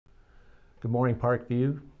Good morning,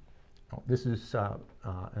 Parkview. This is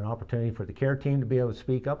an opportunity for the care team to be able to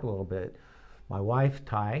speak up a little bit. My wife,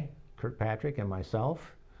 Ty Kirkpatrick, and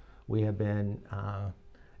myself, we have been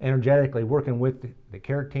energetically working with the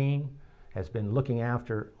care team, has been looking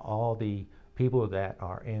after all the people that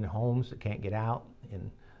are in homes that can't get out,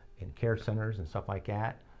 in care centers and stuff like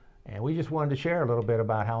that. And we just wanted to share a little bit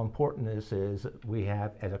about how important this is that we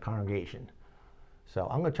have as a congregation. So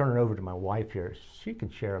I'm going to turn it over to my wife here. She can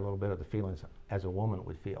share a little bit of the feelings as a woman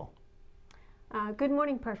would feel. Good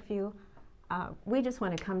morning, Parkview. We just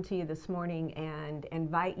want to come to you this morning and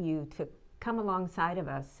invite you to come alongside of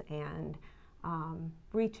us and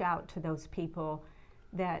reach out to those people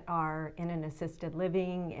that are in an assisted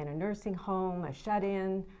living, in a nursing home, a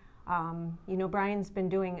shut-in. You know, Brian's been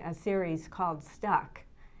doing a series called Stuck,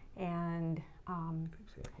 and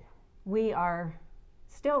we are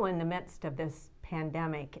still in the midst of this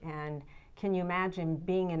pandemic, and can you imagine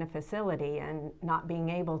being in a facility and not being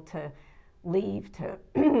able to leave to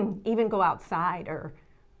even go outside or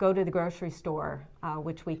go to the grocery store,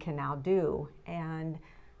 which we can now do. And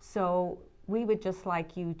so we would just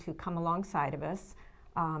like you to come alongside of us,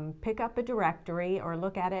 pick up a directory or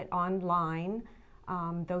look at it online.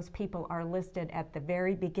 Those people are listed at the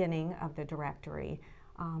very beginning of the directory.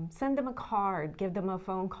 Send them a card, give them a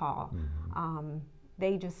phone call. Mm-hmm.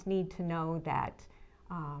 They just need to know that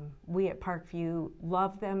we at Parkview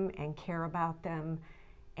love them and care about them,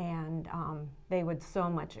 and they would so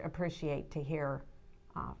much appreciate to hear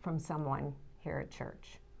from someone here at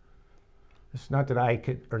church. It's not that I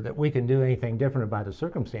could, or that we can do anything different about the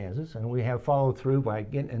circumstances, and we have followed through by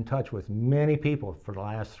getting in touch with many people for the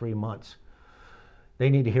last 3 months. They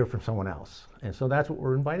need to hear from someone else, and so that's what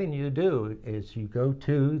we're inviting you to do. Is you go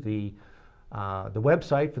to the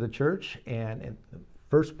website for the church, and in the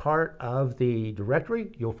first part of the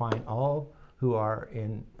directory, you'll find all who are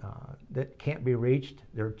in that can't be reached.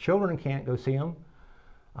 Their children can't go see them.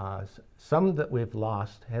 Some that we've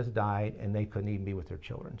lost has died, and they couldn't even be with their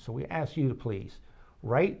children. So we ask you to please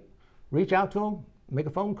reach out to them, make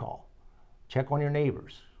a phone call, check on your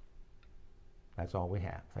neighbors. That's all we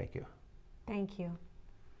have. Thank you. Thank you.